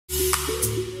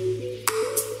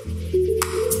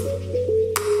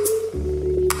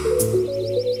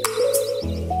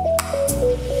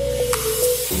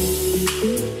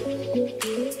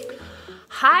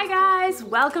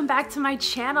welcome back to my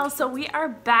channel. So we are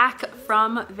back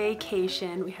from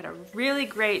vacation. We had a really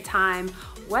great time.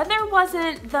 Weather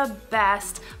wasn't the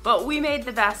best, but we made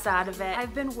the best out of it.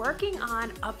 I've been working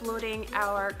on uploading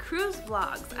our cruise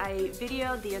vlogs. I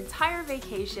videoed the entire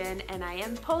vacation and I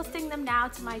am posting them now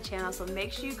to my channel, so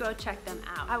make sure you go check them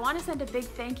out. I want to send a big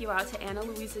thank you out to Ana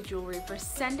Luisa Jewelry for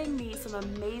sending me some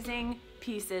amazing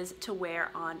pieces to wear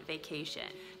on vacation.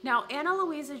 Now, Ana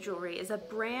Luisa Jewelry is a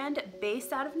brand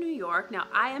based out of New York. Now,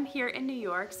 I am here in New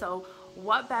York, so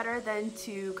what better than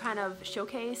to kind of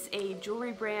showcase a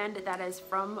jewelry brand that is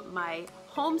from my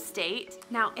home state.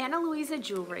 Now, Ana Luisa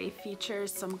Jewelry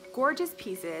features some gorgeous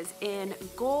pieces in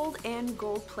gold and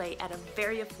gold plate at a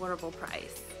very affordable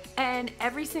price. And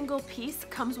every single piece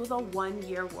comes with a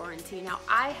 1-year warranty. Now,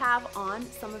 I have on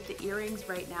some of the earrings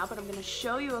right now, but I'm going to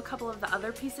show you a couple of the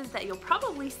other pieces that you'll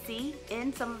probably see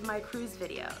in some of my cruise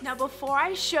videos. Now, before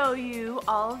I show you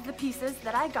all of the pieces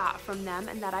that I got from them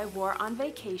and that I wore on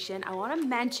vacation, I want to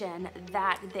mention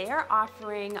that they are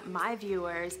offering my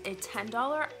viewers a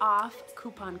 $10 off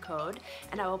coupon code,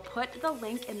 and I will put the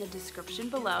link in the description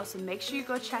below, so make sure you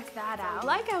go check that out.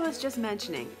 Like I was just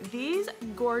mentioning, these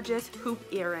gorgeous hoop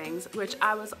earrings, which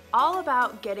I was all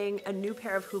about getting a new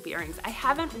pair of hoop earrings. I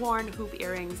haven't worn hoop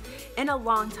earrings in a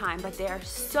long time, but they are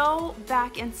so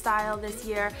back in style this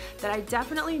year that I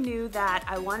definitely knew that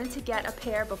I wanted to get a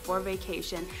pair before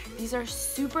vacation. These are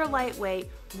super lightweight,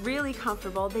 really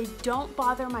comfortable. They don't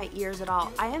bother my ears at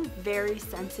all. I am very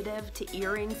sensitive to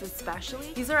earrings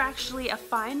especially. These are actually a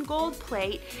fine gold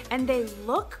plate and they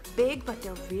look big, but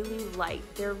they're really light.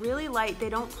 They're really light. They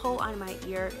don't pull on my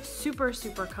ear. Super,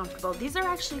 super comfortable. These are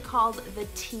actually called the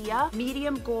Tia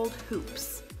medium gold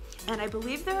hoops. And I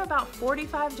believe they're about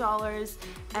 $45,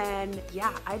 and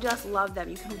yeah, I just love them.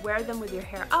 You can wear them with your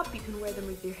hair up, you can wear them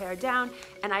with your hair down,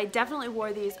 and I definitely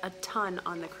wore these a ton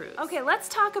on the cruise. Okay, let's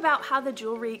talk about how the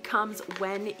jewelry comes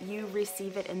when you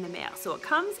receive it in the mail. So it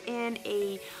comes in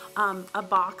a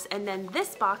box, and then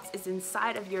this box is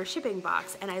inside of your shipping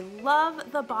box, and I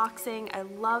love the boxing, I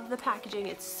love the packaging,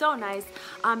 it's so nice.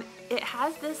 It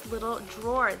has this little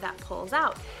drawer that pulls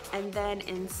out, and then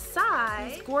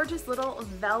inside, these gorgeous little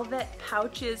velvet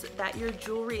pouches that your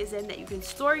jewelry is in, that you can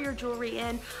store your jewelry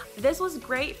in. This was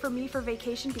great for me for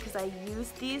vacation because I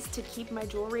used these to keep my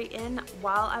jewelry in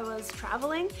while I was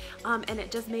traveling, and it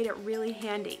just made it really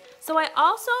handy. So I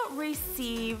also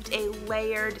received a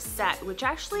layered set, which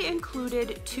actually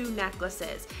included 2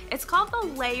 necklaces. It's called the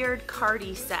layered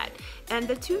Cardi Set, and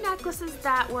the 2 necklaces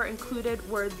that were included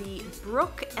were the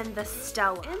Brook and the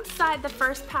Stella. Inside the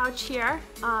first pouch here,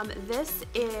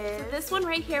 this one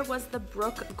right here was the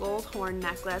Brook gold horn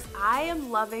necklace. I am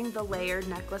loving the layered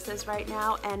necklaces right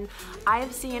now, and I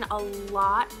have seen a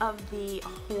lot of the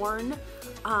horn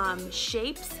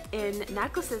shapes in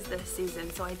necklaces this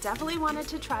season, so I definitely wanted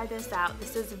to try this out.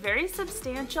 This is very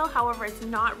substantial, however it's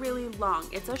not really long.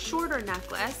 It's a shorter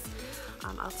necklace.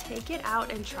 I'll take it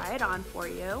out and try it on for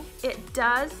you. It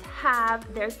does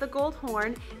have, there's the gold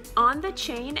horn. On the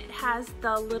chain, it has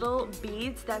the little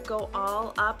beads that go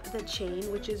all up the chain,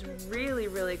 which is really,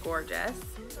 really gorgeous.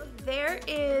 So there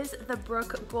is the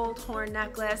Brook gold horn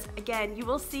necklace. Again, you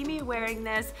will see me wearing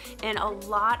this in a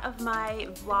lot of my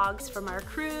vlogs from our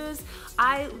cruise.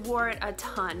 I wore it a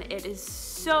ton. It is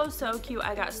so, so cute.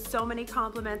 I got so many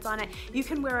compliments on it. You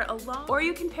can wear it alone, or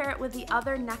you can pair it with the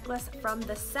other necklace from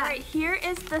the set. Right, here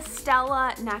is the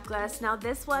Stella necklace. Now,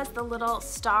 this was the little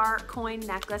star coin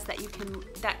necklace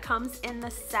that comes in the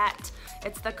set.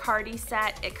 It's the Cardi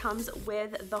Set. It comes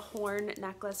with the horn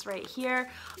necklace right here.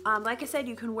 Like I said,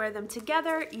 you can wear them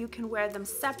together, you can wear them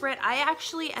separate. I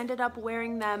actually ended up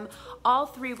wearing them all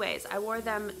 3 ways. I wore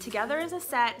them together as a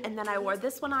set, and then I wore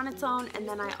this one on its own, and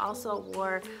then I also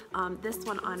wore this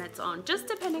one on its own, just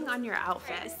depending on your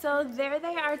outfit. So there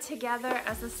they are together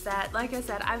as a set. Like I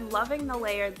said, I'm loving the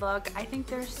layered look. I think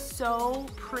they're so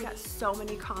pretty. I got so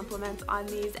many compliments on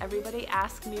these. Everybody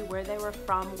asked me where they were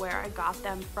from, where I got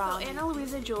them from. So Ana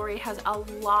Luisa Jewelry has a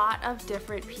lot of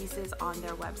different pieces on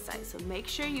their website, so make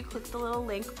sure you click the little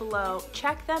link below,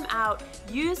 check them out,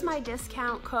 use my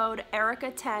discount code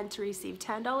Erica10 to receive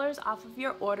 $10 off of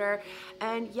your order.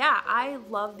 And yeah, I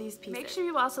love these pieces. Make sure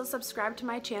you also subscribe to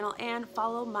my channel and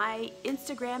follow my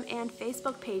Instagram and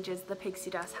Facebook pages, The Pixie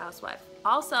Dust Housewife.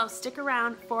 Also, stick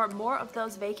around for more of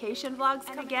those vacation vlogs.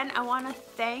 And again, I want to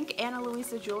thank Ana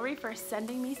Luisa Jewelry for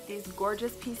sending me these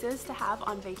gorgeous pieces to have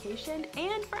on vacation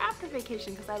and for after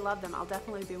vacation, because I love them. I'll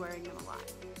definitely be wearing them a lot.